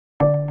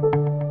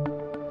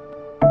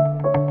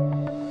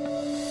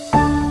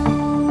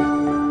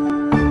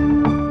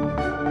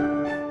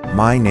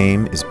My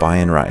name is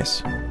Brian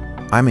Rice.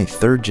 I'm a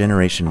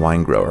third-generation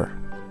wine grower,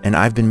 and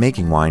I've been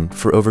making wine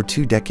for over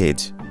 2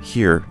 decades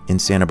here in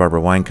Santa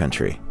Barbara wine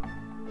country.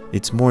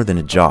 It's more than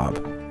a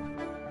job.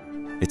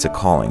 It's a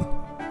calling.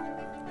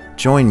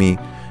 Join me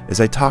as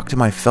I talk to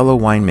my fellow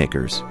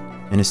winemakers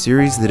in a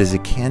series that is a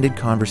candid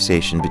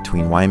conversation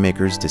between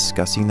winemakers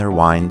discussing their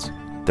wines,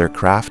 their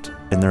craft,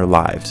 and their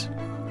lives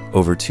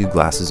over 2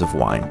 glasses of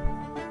wine.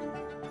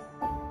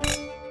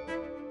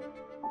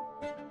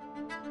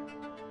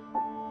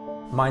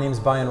 My name is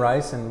Brian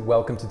Rice, and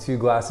welcome to 2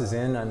 Glasses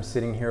In. I'm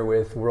sitting here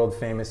with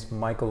world-famous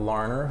Michael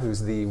Larner,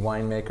 who's the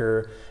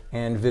winemaker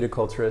and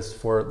viticulturist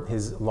for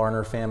his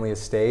Larner family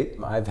estate.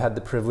 I've had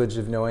the privilege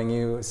of knowing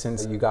you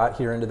since you got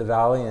here into the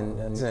valley,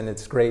 and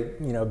it's great,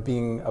 you know,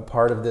 being a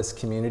part of this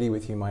community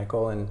with you,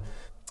 Michael.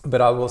 But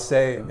I will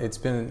say it's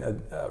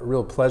been a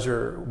real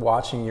pleasure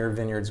watching your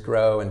vineyards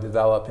grow and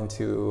develop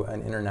into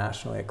an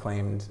internationally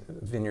acclaimed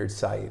vineyard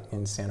site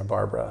in Santa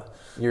Barbara.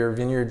 Your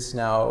vineyard's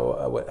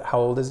now, how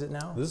old is it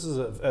now? This is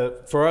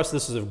for us,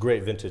 this is a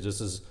great vintage.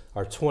 This is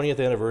our 20th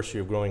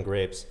anniversary of growing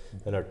grapes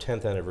and our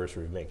 10th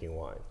anniversary of making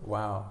wine.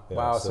 Wow. Yeah,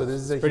 wow. So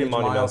this is a huge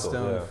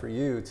milestone for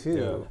you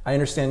too. Yeah. I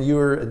understand you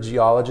were a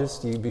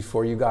geologist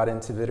before you got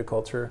into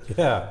viticulture.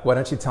 Yeah. Why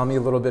don't you tell me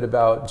a little bit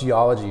about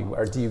geology?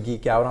 Or do you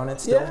geek out on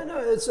it still? Yeah,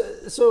 no,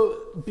 so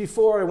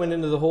before I went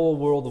into the whole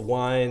world of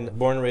wine,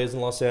 born and raised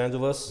in Los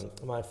Angeles,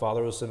 my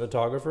father was a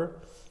cinematographer.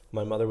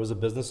 My mother was a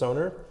business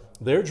owner.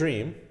 Their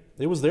dream,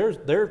 it was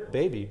their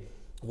baby,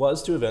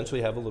 was to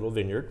eventually have a little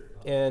vineyard.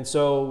 And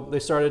so they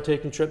started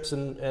taking trips,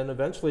 and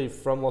eventually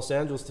from Los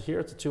Angeles to here,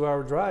 it's a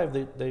 2-hour drive,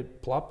 they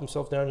plopped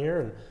themselves down here.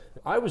 And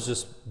I was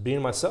just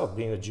being myself,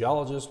 being a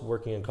geologist,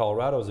 working in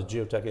Colorado as a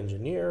geotech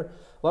engineer,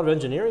 a lot of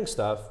engineering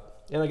stuff.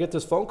 And I get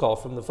this phone call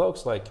from the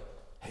folks like,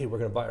 hey, we're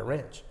gonna buy a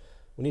ranch.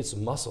 We need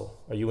some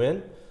muscle. Are you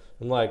in?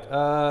 I'm like,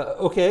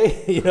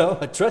 okay, you know,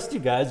 I trust you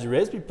guys. You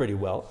raised me pretty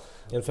well.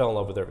 And fell in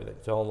love with everything.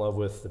 Fell in love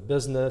with the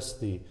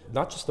business,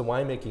 not just the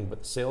winemaking,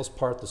 but the sales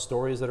part, the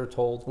stories that are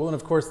told. Well, and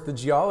of course the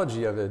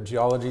geology of it.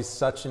 Geology is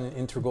such an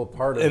integral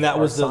part of and that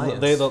our was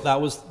science.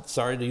 That was,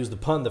 sorry to use the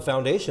pun, the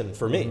foundation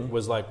for me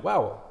was like,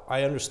 wow,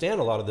 I understand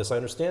a lot of this. I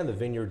understand the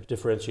vineyard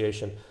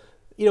differentiation.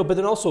 You know, but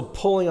then also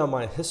pulling on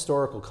my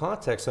historical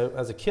context.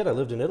 As a kid, I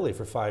lived in Italy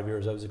for 5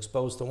 years. I was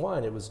exposed to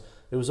wine. It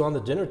was on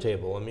the dinner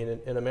table. I mean,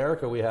 in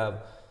America we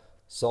have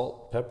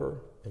salt, pepper,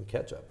 and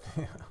ketchup.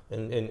 Yeah.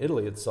 And in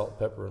Italy, it's salt,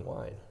 pepper, and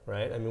wine,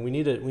 right? I mean, we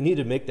need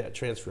to make that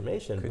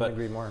transformation. Couldn't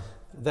agree more.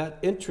 That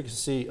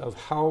intricacy of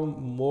how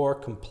more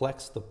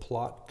complex the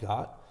plot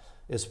got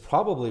is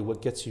probably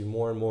what gets you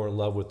more and more in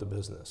love with the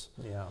business.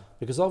 Yeah.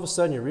 Because all of a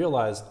sudden you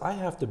realize, I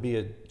have to be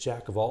a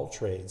jack of all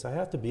trades. I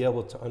have to be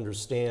able to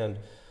understand,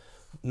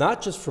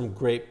 not just from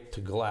grape to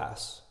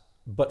glass,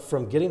 but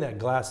from getting that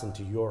glass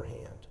into your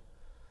hand.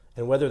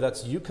 And whether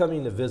that's you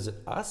coming to visit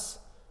us,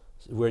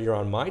 where you're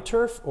on my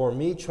turf, or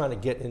me trying to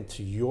get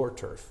into your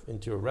turf,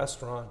 into a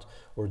restaurant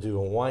or do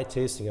a wine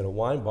tasting at a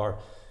wine bar,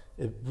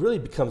 it really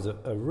becomes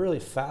a really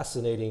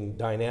fascinating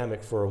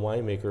dynamic for a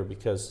winemaker,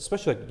 because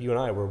especially like you and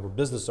I, we're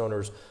business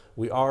owners,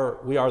 we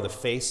are the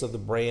face of the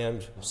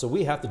brand, so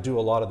we have to do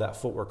a lot of that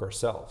footwork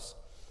ourselves.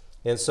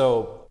 And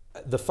so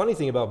the funny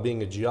thing about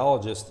being a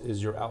geologist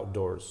is you're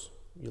outdoors.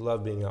 You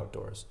love being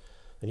outdoors,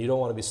 and you don't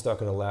want to be stuck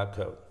in a lab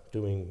coat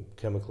doing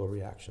chemical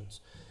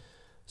reactions.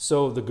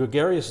 So the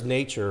gregarious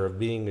nature of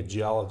being a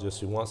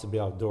geologist who wants to be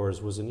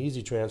outdoors was an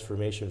easy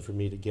transformation for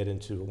me to get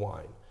into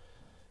wine.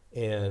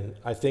 And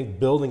I think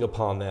building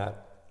upon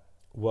that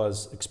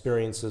was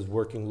experiences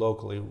working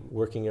locally,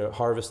 working at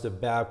Harvest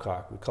at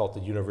Babcock. We call it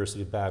the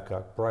University of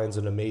Babcock. Brian's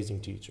an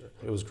amazing teacher.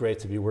 It was great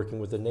to be working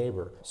with a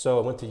neighbor. So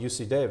I went to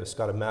UC Davis,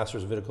 got a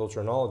master's of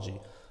viticulture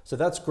enology. So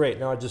that's great.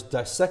 Now I just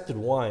dissected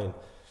wine,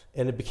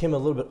 and it became a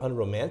little bit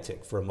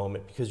unromantic for a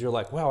moment, because you're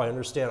like, wow, I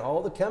understand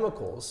all the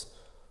chemicals,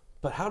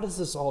 but how does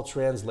this all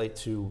translate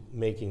to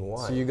making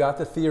wine? So you got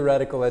the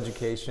theoretical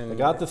education. I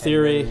got the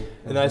theory,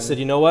 and I said,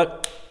 you know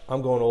what?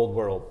 I'm going old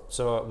world.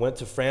 So I went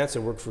to France. I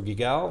worked for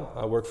Gigal.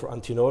 I worked for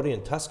Antinori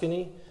in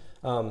Tuscany.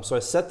 So I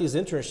set these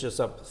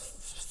internships up,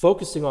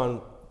 focusing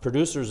on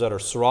producers that are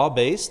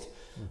Syrah-based,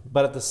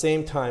 but at the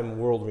same time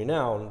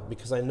world-renowned,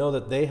 because I know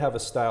that they have a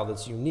style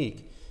that's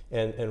unique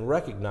and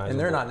recognizable. And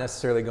they're not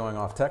necessarily going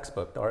off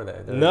textbook, are they?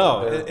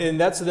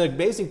 And that's the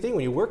amazing thing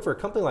when you work for a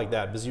company like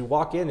that, because you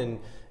walk in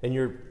and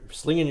you're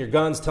slinging your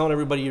guns, telling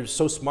everybody you're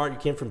so smart, you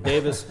came from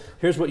Davis,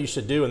 here's what you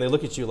should do, and they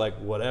look at you like,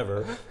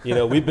 whatever. You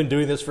know, we've been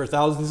doing this for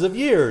thousands of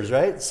years,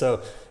 right?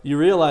 So you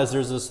realize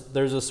there's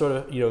a sort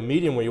of, you know,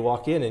 medium where you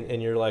walk in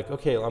and you're like,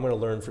 okay, I'm going to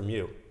learn from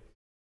you.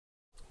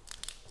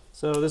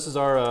 So this is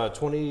our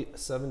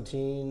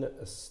 2017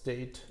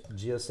 Estate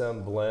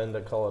GSM blend.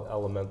 I call it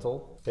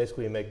Elemental.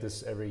 Basically, we make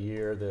this every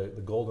year.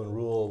 The golden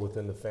rule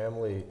within the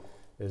family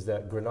is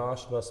that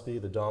Grenache must be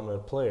the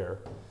dominant player,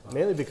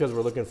 mainly because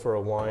we're looking for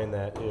a wine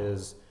that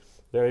is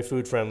very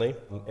food friendly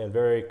and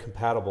very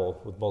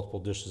compatible with multiple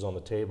dishes on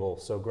the table.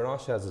 So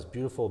Grenache has this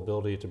beautiful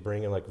ability to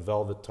bring in like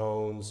velvet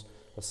tones,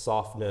 a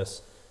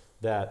softness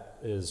that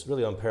is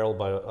really unparalleled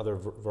by other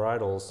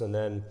varietals. And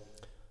then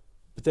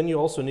But then you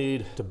also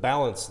need to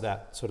balance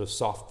that sort of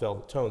soft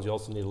velvet tones. You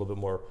also need a little bit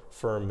more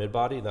firm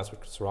mid-body, and that's where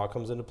Syrah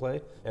comes into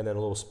play. And then a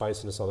little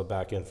spiciness on the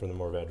back end from the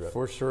Mourvedre.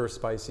 For sure,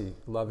 spicy.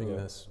 Loving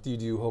this. Do you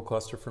do whole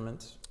cluster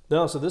ferments?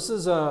 No, so this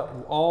is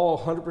all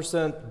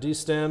 100%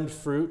 destemmed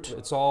fruit.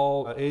 It's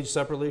all aged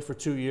separately for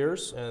 2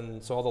 years,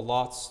 and so all the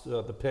lots,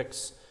 the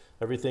picks,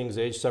 everything's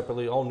aged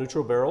separately, all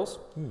neutral barrels.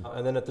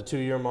 And then at the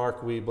 2-year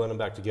mark, we blend them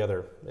back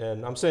together.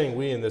 And I'm saying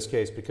we in this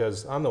case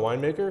because I'm the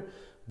winemaker,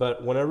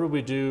 but whenever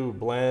we do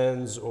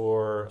blends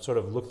or sort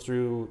of look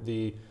through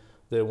the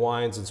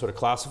wines and sort of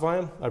classify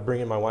them, I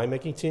bring in my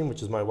winemaking team,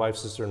 which is my wife,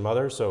 sister, and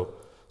mother. So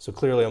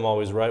clearly I'm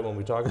always right when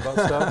we talk about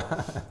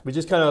stuff. We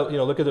just kind of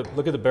look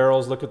at the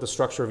barrels, look at the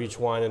structure of each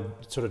wine, and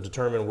sort of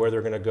determine where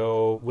they're going to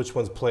go, which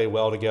ones play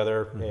well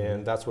together,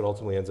 and that's what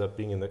ultimately ends up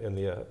being in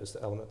the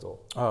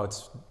elemental. Oh,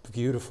 it's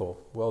beautiful.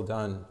 Well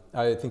done.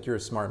 I think you're a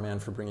smart man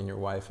for bringing your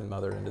wife and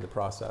mother into the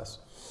process.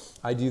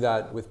 I do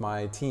that with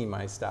my team,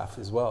 my staff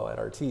as well at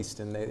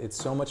Artiste, and it's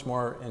so much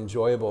more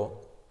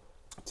enjoyable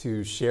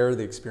to share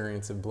the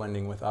experience of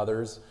blending with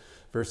others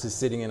versus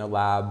sitting in a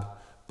lab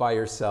by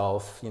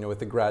yourself,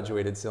 with a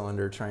graduated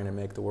cylinder trying to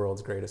make the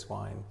world's greatest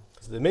wine.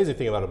 The amazing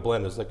thing about a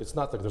blend is it's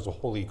not like there's a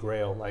holy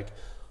grail,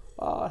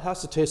 it has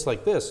to taste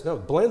like this. No,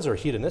 blends are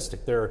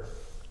hedonistic.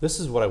 This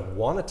is what I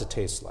want it to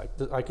taste like.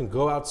 I can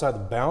go outside the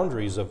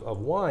boundaries of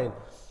wine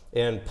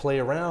and play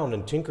around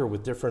and tinker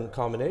with different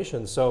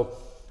combinations. So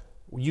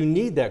you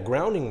need that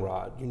grounding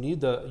rod. You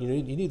need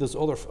those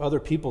other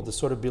people to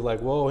sort of be like,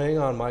 whoa, hang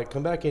on, Mike,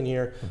 come back in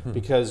here,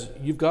 because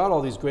you've got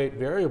all these great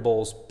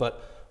variables,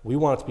 but we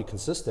want it to be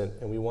consistent,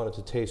 and we want it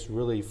to taste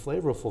really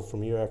flavorful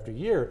from year after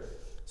year.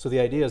 So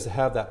the idea is to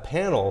have that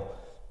panel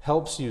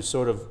helps you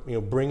sort of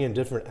bring in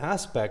different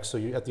aspects. So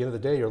at the end of the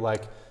day, you're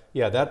like,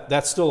 yeah,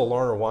 that's still a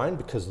Larner wine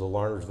because the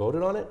Larners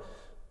voted on it,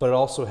 but it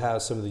also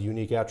has some of the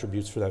unique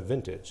attributes for that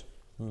vintage.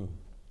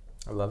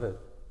 I love it.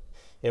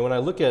 And when I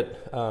look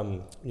at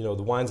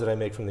the wines that I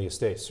make from the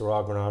estates,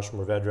 Syrah, Grenache,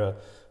 Mourvedre,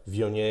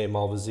 Viognier,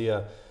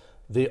 Malvasia,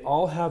 they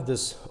all have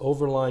this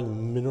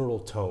overlying mineral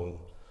tone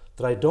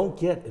that I don't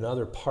get in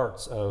other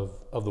parts of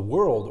the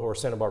world or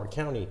Santa Barbara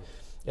County.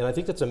 And I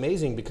think that's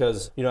amazing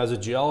because, as a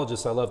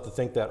geologist, I love to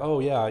think that, oh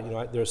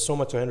yeah, there's so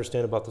much I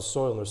understand about the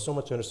soil and there's so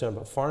much I understand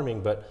about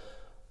farming, but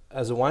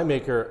as a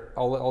winemaker,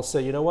 I'll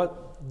say, you know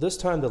what, this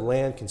time the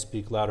land can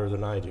speak louder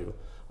than I do.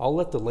 I'll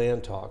let the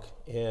land talk.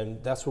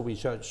 And that's what we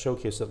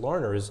showcase at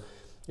Larner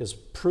is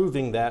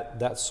proving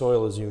that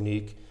soil is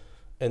unique.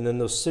 And then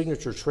those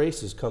signature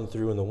traces come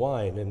through in the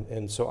wine,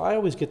 and so I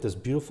always get this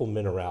beautiful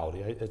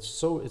minerality. It's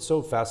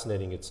so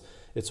fascinating.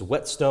 It's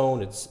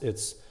whetstone.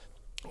 It's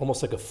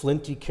almost like a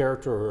flinty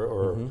character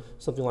or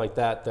something like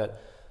that.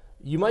 That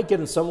you might get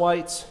in some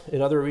whites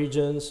in other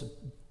regions,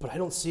 but I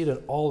don't see it in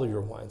all of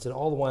your wines. In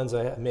all the wines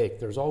I make,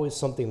 there's always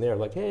something there.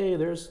 Like, hey,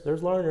 there's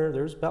Larner,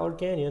 there's Ballard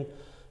Canyon.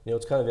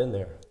 It's kind of in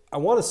there. I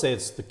want to say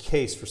it's the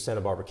case for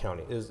Santa Barbara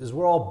County. Is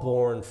we're all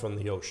born from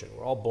the ocean.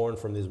 We're all born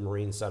from these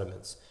marine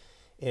sediments.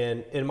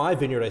 And in my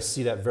vineyard, I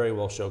see that very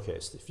well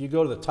showcased. If you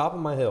go to the top of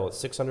my hill at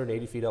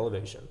 680 feet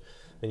elevation,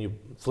 and you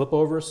flip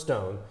over a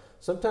stone,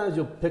 sometimes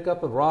you'll pick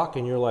up a rock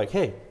and you're like,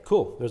 hey,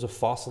 cool, there's a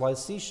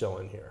fossilized seashell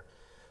in here.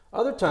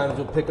 Other times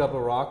you'll pick up a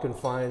rock and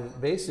find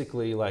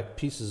basically like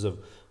pieces of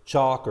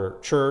chalk or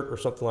chert or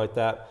something like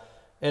that.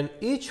 And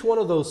each one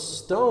of those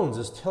stones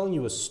is telling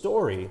you a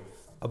story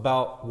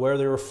about where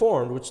they were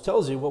formed, which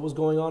tells you what was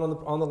going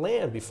on the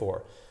land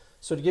before.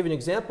 So to give you an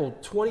example,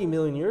 20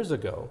 million years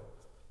ago,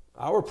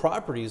 our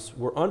properties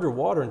were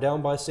underwater and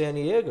down by San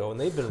Diego, and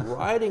they've been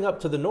riding up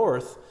to the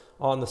north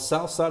on the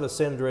south side of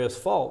San Andreas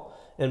Fault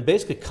and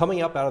basically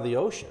coming up out of the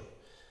ocean.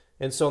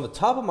 And so on the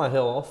top of my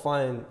hill, I'll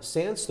find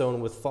sandstone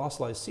with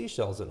fossilized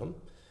seashells in them.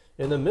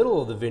 In the middle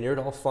of the vineyard,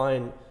 I'll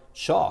find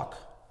chalk,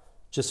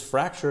 just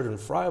fractured and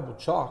friable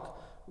chalk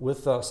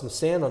with some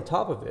sand on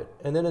top of it.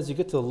 And then as you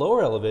get to the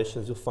lower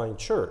elevations, you'll find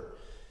chert.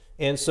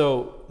 And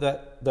so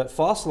that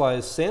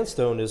fossilized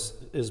sandstone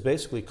is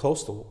basically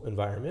coastal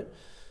environment.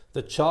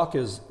 The chalk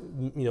is,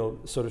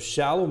 sort of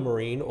shallow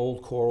marine,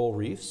 old coral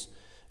reefs.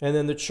 And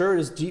then the chert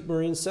is deep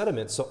marine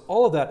sediment. So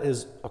all of that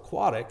is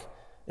aquatic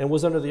and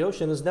was under the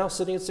ocean, is now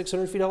sitting at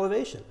 600 feet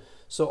elevation.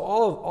 So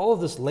all of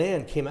this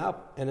land came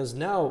out and is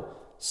now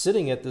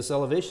sitting at this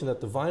elevation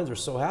that the vines are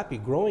so happy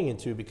growing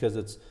into because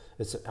it's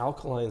an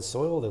alkaline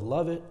soil. They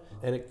love it.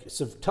 And it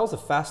sort of tells a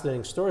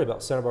fascinating story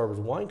about Santa Barbara's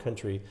wine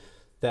country,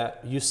 that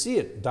you see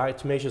it,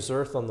 diatomaceous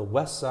earth on the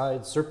west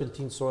side,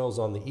 serpentine soils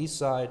on the east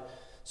side.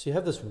 So you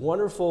have this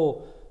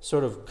wonderful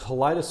sort of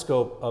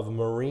kaleidoscope of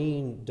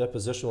marine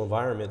depositional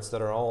environments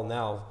that are all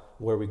now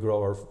where we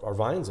grow our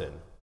vines in.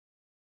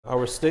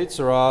 Our estate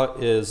Syrah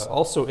is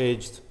also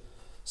aged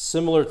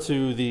similar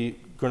to the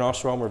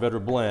Grenache Syrah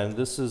Mourvedre blend.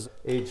 This is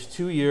aged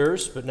 2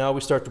 years, but now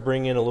we start to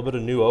bring in a little bit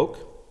of new oak.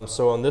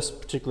 So on this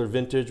particular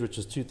vintage, which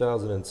is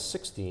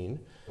 2016,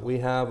 we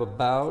have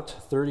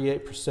about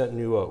 38%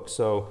 new oak.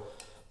 So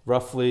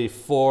roughly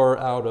 4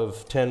 out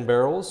of 10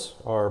 barrels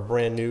are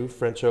brand new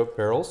French oak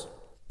barrels.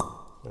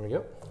 There we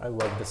go. I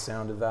love the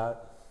sound of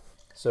that.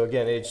 So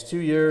again, aged 2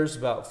 years,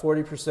 about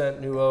 40%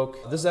 new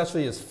oak. This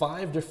actually is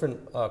 5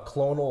 different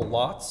clonal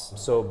lots.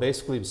 So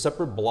basically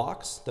separate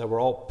blocks that were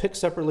all picked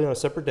separately on a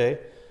separate day,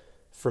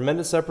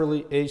 fermented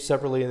separately, aged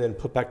separately, and then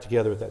put back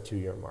together at that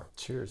 2-year mark.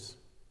 Cheers.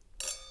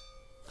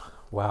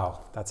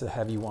 Wow, that's a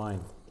heavy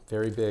wine.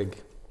 Very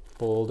big,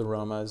 bold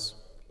aromas,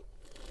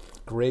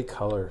 great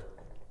color,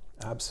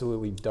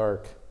 absolutely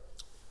dark.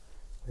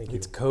 Thank you.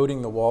 It's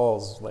coating the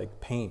walls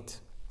like paint.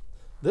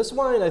 This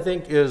wine, I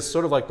think, is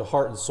sort of like the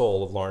heart and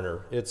soul of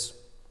Larner. It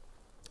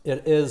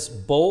is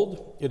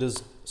bold, it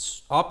is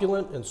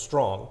opulent and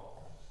strong.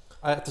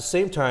 At the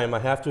same time, I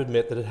have to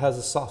admit that it has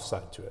a soft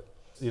side to it.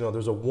 You know,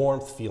 there's a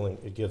warmth feeling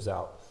it gives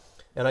out.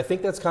 And I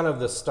think that's kind of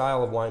the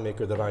style of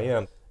winemaker that I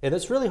am. And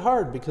it's really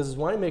hard because as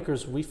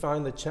winemakers, we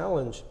find the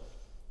challenge,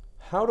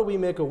 how do we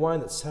make a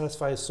wine that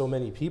satisfies so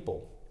many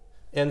people?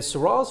 And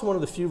Syrah is one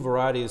of the few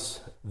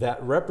varieties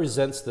that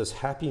represents this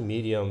happy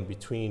medium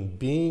between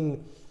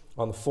being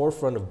on the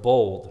forefront of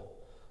bold,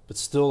 but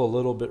still a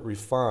little bit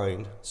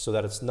refined so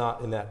that it's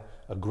not in that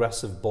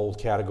aggressive bold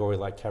category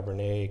like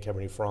Cabernet,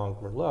 Cabernet Franc,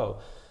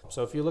 Merlot.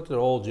 So if you look at an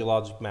old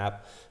geologic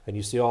map and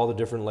you see all the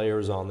different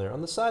layers on there,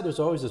 on the side there's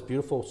always this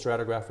beautiful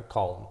stratigraphic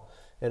column.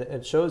 And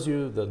it shows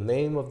you the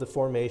name of the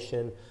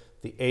formation,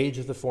 the age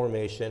of the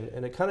formation,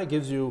 and it kind of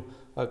gives you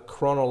a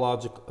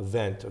chronologic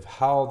event of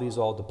how these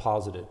all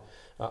deposited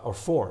or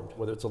formed,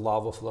 whether it's a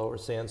lava flow or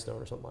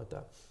sandstone or something like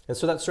that. And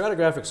so that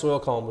stratigraphic soil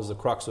column was the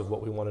crux of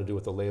what we want to do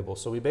with the label.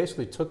 So we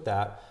basically took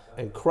that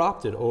and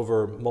cropped it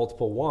over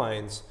multiple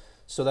wines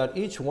so that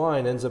each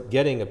wine ends up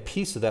getting a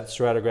piece of that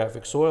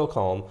stratigraphic soil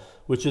column,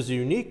 which is a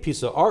unique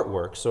piece of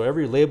artwork. So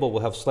every label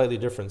will have slightly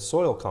different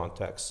soil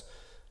contexts.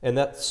 And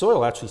that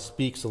soil actually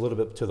speaks a little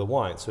bit to the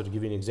wine. So to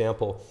give you an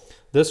example,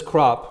 this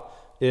crop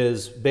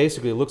is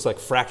basically looks like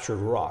fractured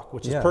rock,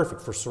 which is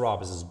perfect for Syrah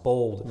because it's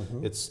bold.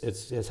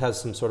 It has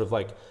some sort of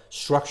like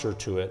structure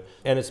to it,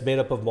 and it's made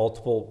up of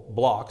multiple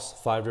blocks,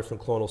 5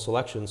 different clonal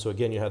selections. So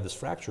again, you have this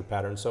fracture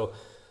pattern. So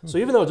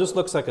even though it just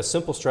looks like a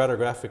simple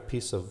stratigraphic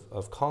piece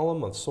of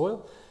column of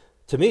soil,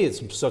 to me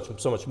it's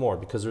so much more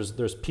because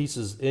there's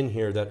pieces in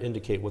here that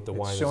indicate what the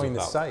wine is about. Showing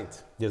the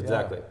site. Yeah,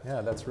 exactly.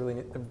 Yeah, that's really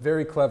neat.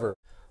 Very clever.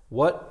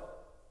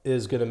 What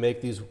is going to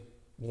make these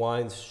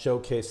wines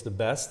showcase the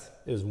best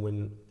is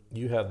when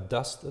you have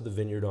dust of the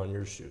vineyard on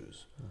your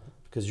shoes,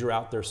 because you're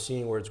out there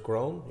seeing where it's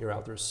grown, you're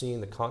out there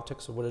seeing the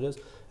context of what it is.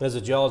 And as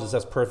a geologist,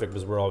 that's perfect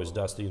because we're always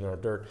dusty in our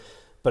dirt.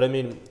 But I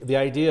mean, the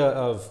idea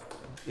of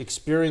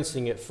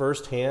experiencing it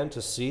firsthand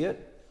to see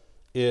it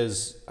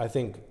is, I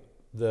think,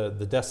 the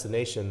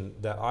destination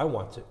that I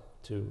want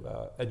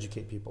to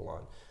educate people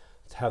on,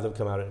 to have them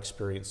come out and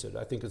experience it.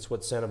 I think it's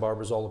what Santa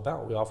Barbara is all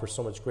about. We offer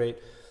so much great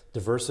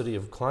diversity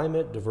of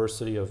climate,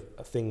 diversity of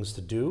things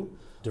to do,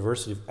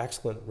 diversity of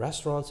excellent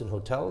restaurants and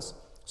hotels.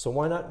 So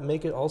why not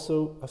make it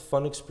also a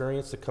fun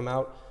experience to come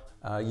out?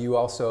 You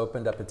also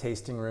opened up a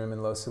tasting room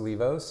in Los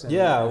Olivos. And,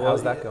 yeah, and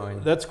how's that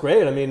going? That's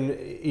great. I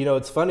mean, you know,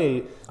 it's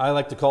funny. I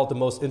like to call it the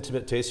most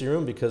intimate tasting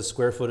room because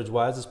square footage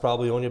wise, it's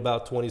probably only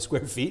about 20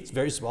 square feet. It's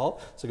very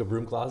small. It's like a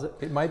broom closet.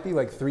 It might be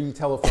like 3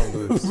 telephone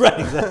booths. Right,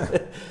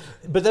 exactly.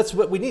 But that's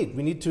what we need.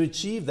 We need to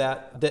achieve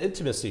the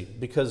intimacy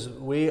because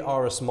we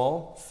are a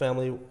small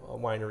family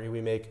winery.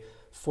 We make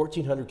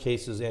 1,400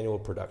 cases annual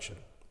production.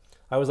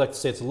 I always like to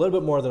say it's a little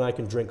bit more than I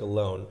can drink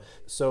alone.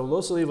 So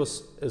Los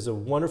Olivos is a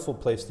wonderful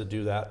place to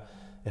do that.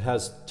 It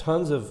has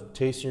tons of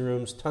tasting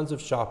rooms, tons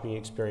of shopping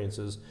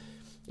experiences.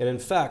 And in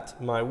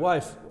fact, my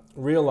wife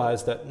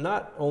realized that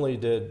not only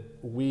did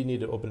we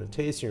need to open a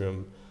tasting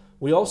room,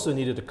 we also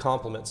needed to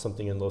complement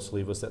something in Los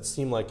Olivos that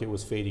seemed like it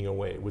was fading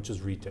away, which is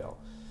retail.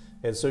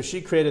 And so she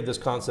created this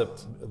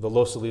concept, the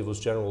Los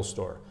Olivos General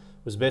Store.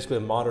 It was basically a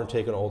modern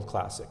take on an old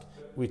classic.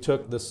 We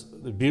took this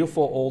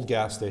beautiful old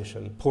gas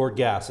station, poured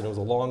gas, and it was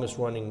the longest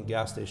running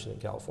gas station in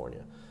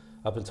California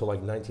up until like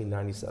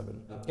 1997.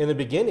 In the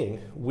beginning,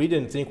 we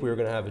didn't think we were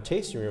going to have a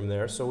tasting room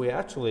there, so we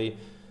actually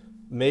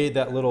made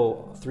that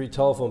little 3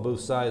 telephone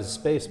booth size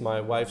space my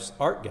wife's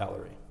art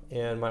gallery.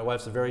 And my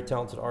wife's a very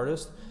talented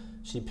artist.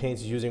 She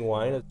paints using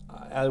wine.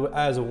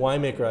 As a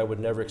winemaker, I would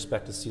never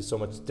expect to see so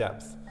much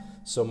depth,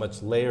 so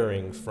much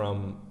layering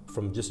from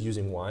just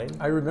using wine.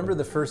 I remember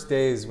the first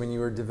days when you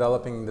were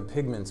developing the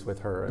pigments with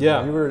her.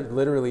 Yeah. You were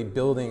literally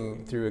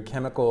building through a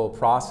chemical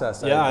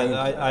process. Yeah,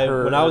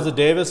 when I was at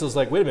Davis, I was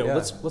like, wait a minute,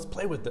 let's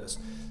play with this.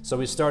 So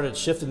we started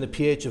shifting the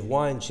pH of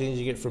wine,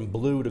 changing it from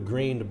blue to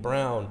green to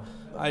brown.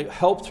 I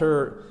helped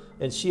her,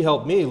 and she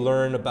helped me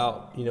learn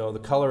about, you know, the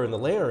color and the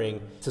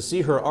layering. To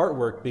see her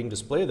artwork being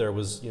displayed there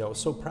was, you know,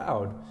 so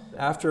proud.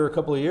 After a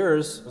couple of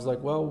years, I was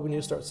like, well, we need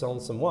to start selling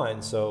some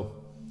wine. So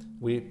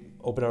we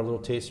opened our little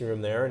tasting room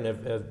there and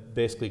have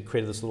basically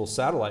created this little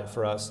satellite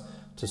for us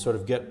to sort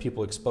of get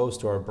people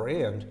exposed to our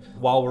brand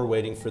while we're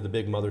waiting for the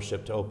big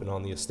mothership to open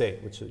on the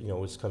estate, which, you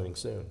know, is coming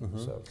soon.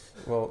 So,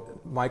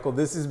 well, Michael,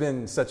 this has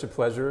been such a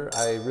pleasure.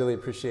 I really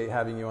appreciate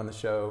having you on the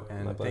show,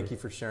 and thank you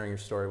for sharing your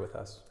story with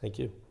us. Thank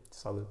you.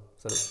 Salud.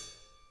 Salud.